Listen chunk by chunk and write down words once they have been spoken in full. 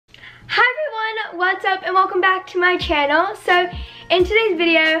what's up and welcome back to my channel. So in today's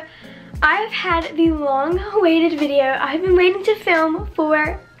video, I've had the long awaited video I've been waiting to film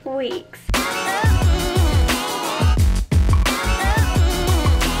for weeks.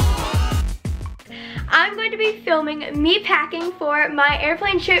 I'm going to be filming me packing for my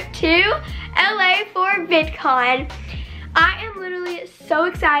airplane trip to LA for VidCon. I am literally so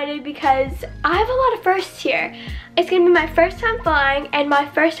excited because I have a lot of firsts here. It's going to be my first time flying and my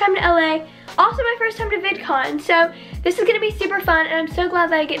first time to LA, also my first time to VidCon. So this is going to be super fun and I'm so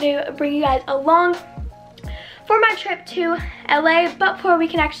glad that I get to bring you guys along for my trip to LA. But before we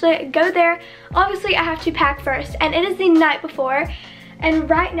can actually go there, obviously I have to pack first, and it is the night before. And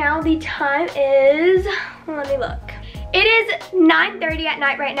right now the time is, let me look. It is 9:30 at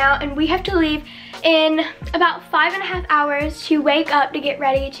night right now, and we have to leave in about 5.5 hours to wake up to get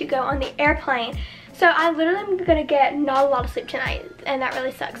ready to go on the airplane. So I literally am gonna get not a lot of sleep tonight, and that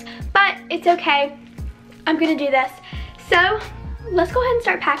really sucks. But it's okay, I'm gonna do this. So let's go ahead and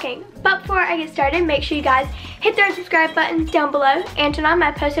start packing. But before I get started, make sure you guys hit the subscribe button down below and turn on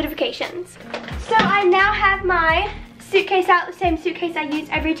my post notifications. So I now have my suitcase out, the same suitcase I use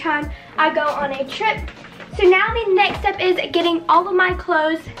every time I go on a trip. So now the next step is getting all of my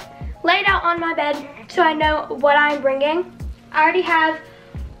clothes laid out on my bed so I know what I'm bringing. I already have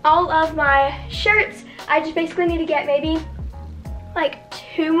all of my shirts. I just basically need to get maybe like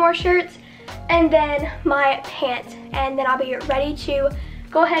 2 more shirts and then my pants, and then I'll be ready to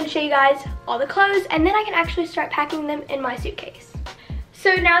go ahead and show you guys all the clothes, and then I can actually start packing them in my suitcase.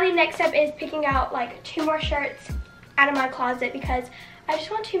 So now the next step is picking out like 2 more shirts out of my closet because I just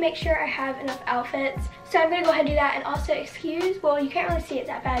want to make sure I have enough outfits. So I'm gonna go ahead and do that, and also well, you can't really see it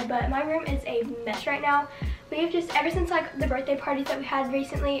that bad, but my room is a mess right now. We've just, ever since like the birthday parties that we had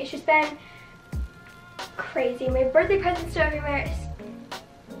recently, it's just been crazy. My birthday presents still everywhere.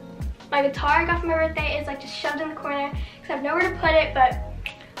 My guitar I got for my birthday is like just shoved in the corner because I have nowhere to put it, but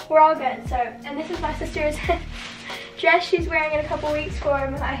we're all good. So, and this is my sister's dress she's wearing in a couple weeks for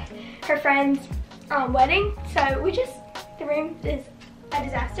her friend's wedding. So the room is a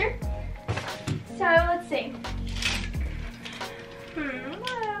disaster. So let's see.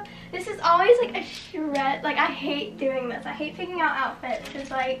 This is always like a shred. Like I hate doing this. I hate picking out outfits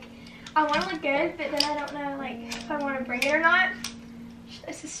because like I want to look good, but then I don't know like if I want to bring it or not.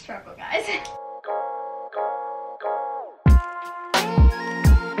 This is a struggle, guys.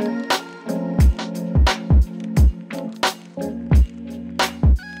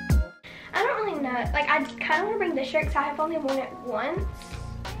 I don't really know. Like I kind of want to bring this shirt because I have only worn it once.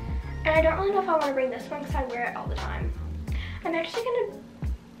 And I don't really know if I want to bring this one because I wear it all the time. I'm actually going to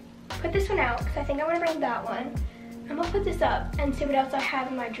put this one out because I think I want to bring that one. I'm going to put this up and see what else I have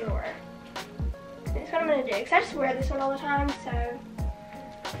in my drawer. That's what I'm going to do because I just wear this one all the time, so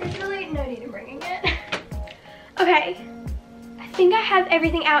there's really no need in bringing it. Okay, I think I have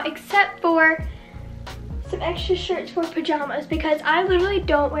everything out except for some extra shirts for pajamas because I literally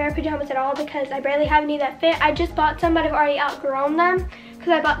don't wear pajamas at all because I barely have any that fit. I just bought some, but I've already outgrown them because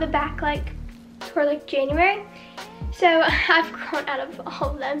I bought the back like toward like January. So I've grown out of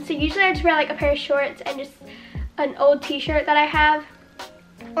all of them. So usually I just wear like a pair of shorts and just an old t-shirt that I have,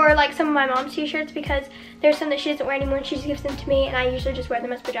 or like some of my mom's t-shirts because there's some that she doesn't wear anymore and she just gives them to me, and I usually just wear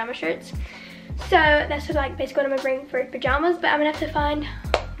them as pajama shirts. So that's what, like basically what I'm gonna bring for pajamas, but I'm gonna have to find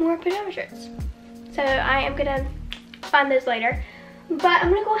more pajama shirts. So I am gonna find those later. But I'm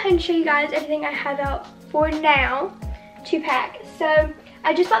gonna go ahead and show you guys everything I have out for now to pack. So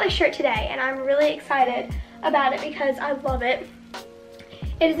I just bought this shirt today and I'm really excited about it because I love it.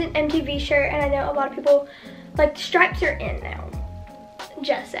 It is an MTV shirt, and I know a lot of people, like stripes are in now.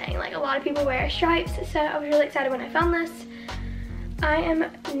 Just saying, like a lot of people wear stripes, so I was really excited when I found this. I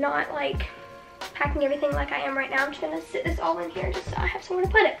am not like packing everything like I am right now. I'm just gonna sit this all in here just so I have somewhere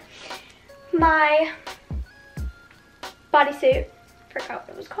to put it. My bodysuit, forgot what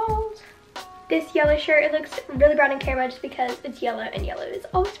it was called. This yellow shirt, it looks really bright on camera just because it's yellow and yellow is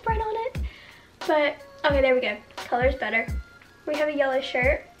always bright on it. But, okay, there we go. Color's better. We have a yellow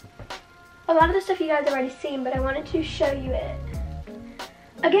shirt. A lot of the stuff you guys have already seen, but I wanted to show you it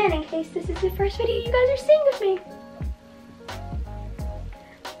again in case this is the first video you guys are seeing with me.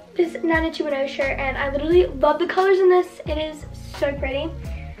 This 90210 shirt, and I literally love the colors in this. It is so pretty.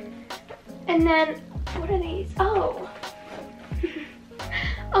 And then, what are these? Oh.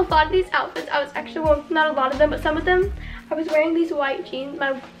 A lot of these outfits, I was actually, well, not a lot of them, but some of them, I was wearing these white jeans,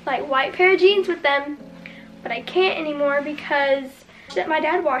 my like white pair of jeans with them, but I can't anymore because my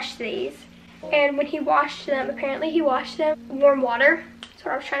dad washed these. And when he washed them, apparently he washed them with warm water. That's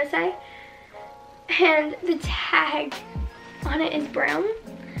what I was trying to say. And the tag on it is brown.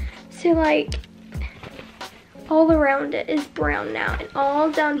 So like all around it is brown now, and all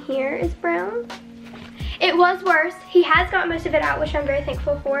down here is brown. It was worse. He has got most of it out, which I'm very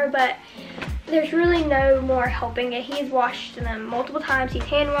thankful for, but there's really no more helping it. He's washed them multiple times. He's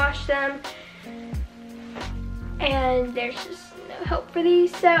hand washed them, and there's just no help for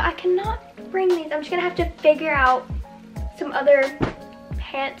these, so I cannot bring these. I'm just gonna have to figure out some other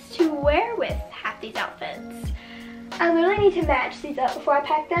pants to wear with half these outfits. I literally need to match these up before I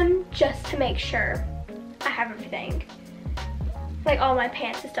pack them, just to make sure I have everything, like all my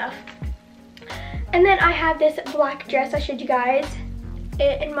pants and stuff. And then I have this black dress I showed you guys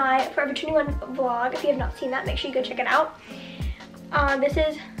in my Forever 21 vlog. If you have not seen that, make sure you go check it out. This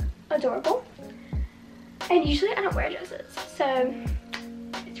is adorable. And usually I don't wear dresses, so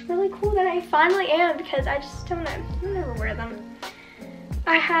it's really cool that I finally am, because I just don't know, I never wear them.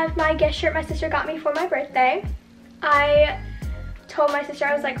 I have my guest shirt my sister got me for my birthday. I told my sister,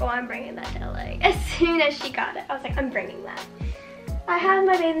 I was like, oh, I'm bringing that to LA. As soon as she got it, I was like, I'm bringing that. I have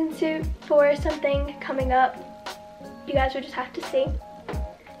my bathing suit for something coming up. You guys will just have to see.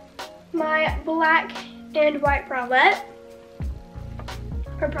 My black and white bralette,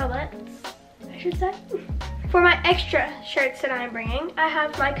 or bralettes, I should say. For my extra shirts that I'm bringing, I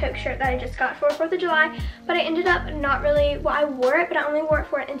have my Coke shirt that I just got for 4th of July, but I ended up not really, well, I wore it, but I only wore it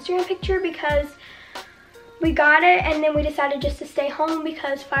for an Instagram picture because we got it and then we decided just to stay home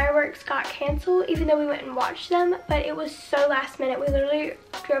because fireworks got canceled, even though we went and watched them, but it was so last minute. We literally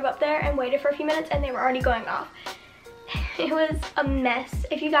drove up there and waited for a few minutes and they were already going off. It was a mess.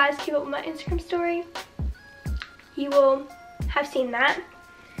 If you guys keep up with my Instagram story, you will have seen that.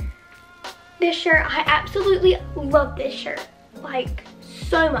 This shirt, I absolutely love this shirt, like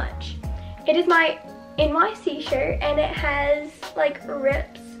so much. It is my NYC shirt and it has like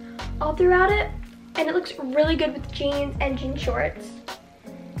rips all throughout it, and it looks really good with jeans and jean shorts.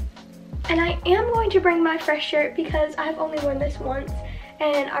 And I am going to bring my fresh shirt because I've only worn this once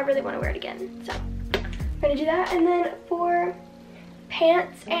and I really want to wear it again, so I'm gonna do that. And then for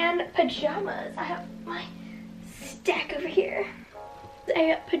pants and pajamas, I have my stack over here.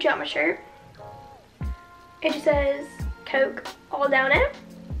 A pajama shirt. It just says Coke all down it.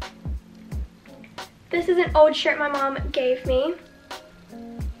 This is an old shirt my mom gave me.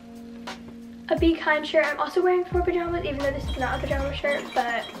 A Be Kind shirt I'm also wearing for pajamas, even though this is not a pajama shirt,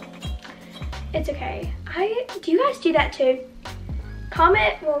 but it's okay. Do you guys do that too?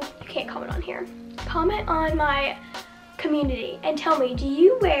 Comment, well, you can't comment on here. Comment on my community and tell me, do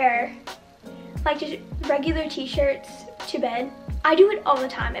you wear like just regular t-shirts to bed? I do it all the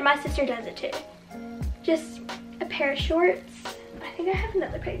time, and my sister does it too. Just a pair of shorts. I think I have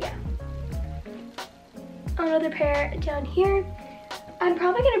another pair, yeah. Another pair down here. I'm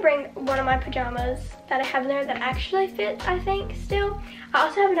probably gonna bring one of my pajamas that I have in there that actually fits, I think, still. I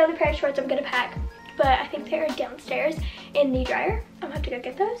also have another pair of shorts I'm gonna pack, but I think they are downstairs in the dryer. I'm gonna have to go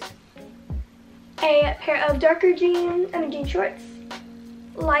get those. A pair of darker jean shorts,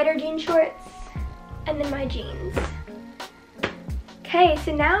 lighter jean shorts, and then my jeans. Okay,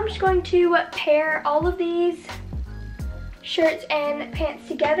 so now I'm just going to pair all of these shirts and pants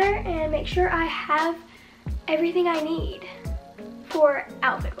together and make sure I have everything I need for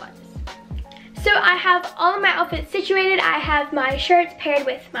outfit-wise. So I have all of my outfits situated. I have my shirts paired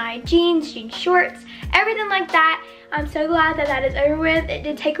with my jeans, jean shorts, everything like that. I'm so glad that that is over with. It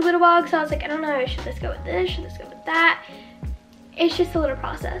did take a little while because I was like, I don't know, should this go with this, should this go with that? It's just a little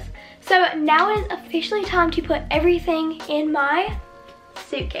process. So now it is officially time to put everything in my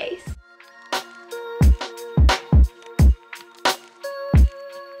suitcase.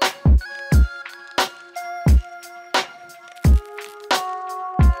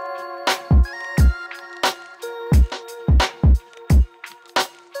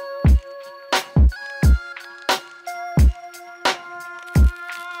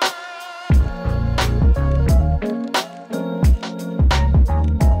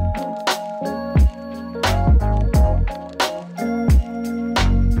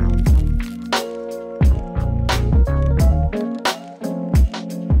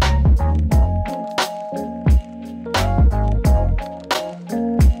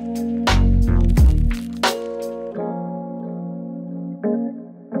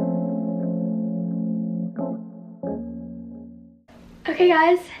 Okay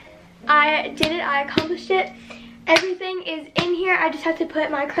guys, I did it, I accomplished it. Everything is in here. I just have to put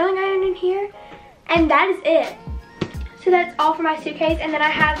my curling iron in here, and that is it. So that's all for my suitcase, and then I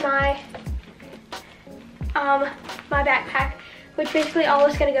have my backpack, which basically all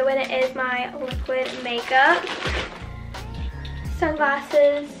that's gonna go in it is my liquid makeup,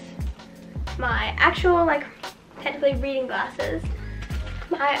 sunglasses, my actual, like, technically reading glasses,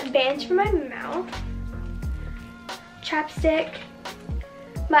 my bands for my mouth, chapstick.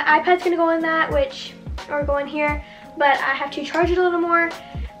 My iPad's gonna go in that, or go in here, but I have to charge it a little more.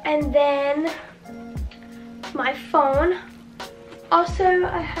 And then my phone. Also,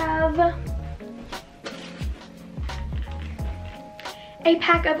 I have a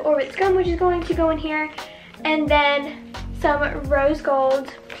pack of Orbit's gum, which is going to go in here. And then some rose gold,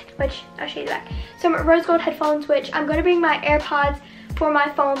 which I'll show you that. Some rose gold headphones, which I'm going to bring my AirPods for my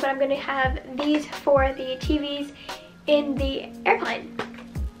phone, but I'm going to have these for the TVs in the airplane.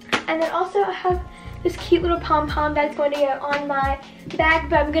 And then also I have this cute little pom-pom that's going to go on my bag,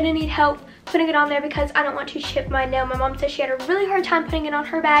 but I'm going to need help putting it on there because I don't want to chip my nail. My mom said she had a really hard time putting it on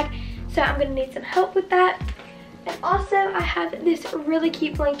her bag, so I'm going to need some help with that. And also I have this really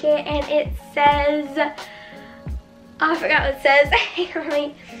cute blanket, and it says, I forgot what it says. I can't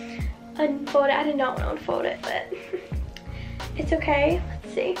really unfold it. I did not want to unfold it, but it's okay.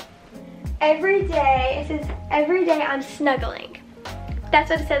 Let's see. Every day, it says, every day I'm snuggling. That's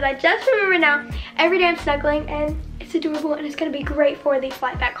what it says. I just remember now. Every day I'm snuggling, and it's adorable, and it's going to be great for the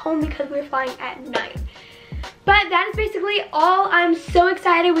flight back home because we're flying at night. But that is basically all. I'm so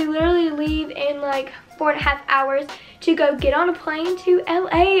excited. We literally leave in like 4.5 hours to go get on a plane to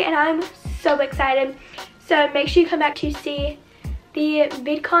LA, and I'm so excited. So make sure you come back to see the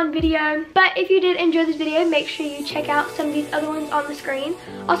VidCon video. But if you did enjoy this video, make sure you check out some of these other ones on the screen.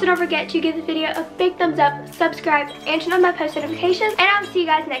 Also, don't forget to give this video a big thumbs up, subscribe, and turn on my post notifications. And I'll see you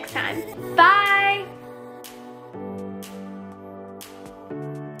guys next time. Bye!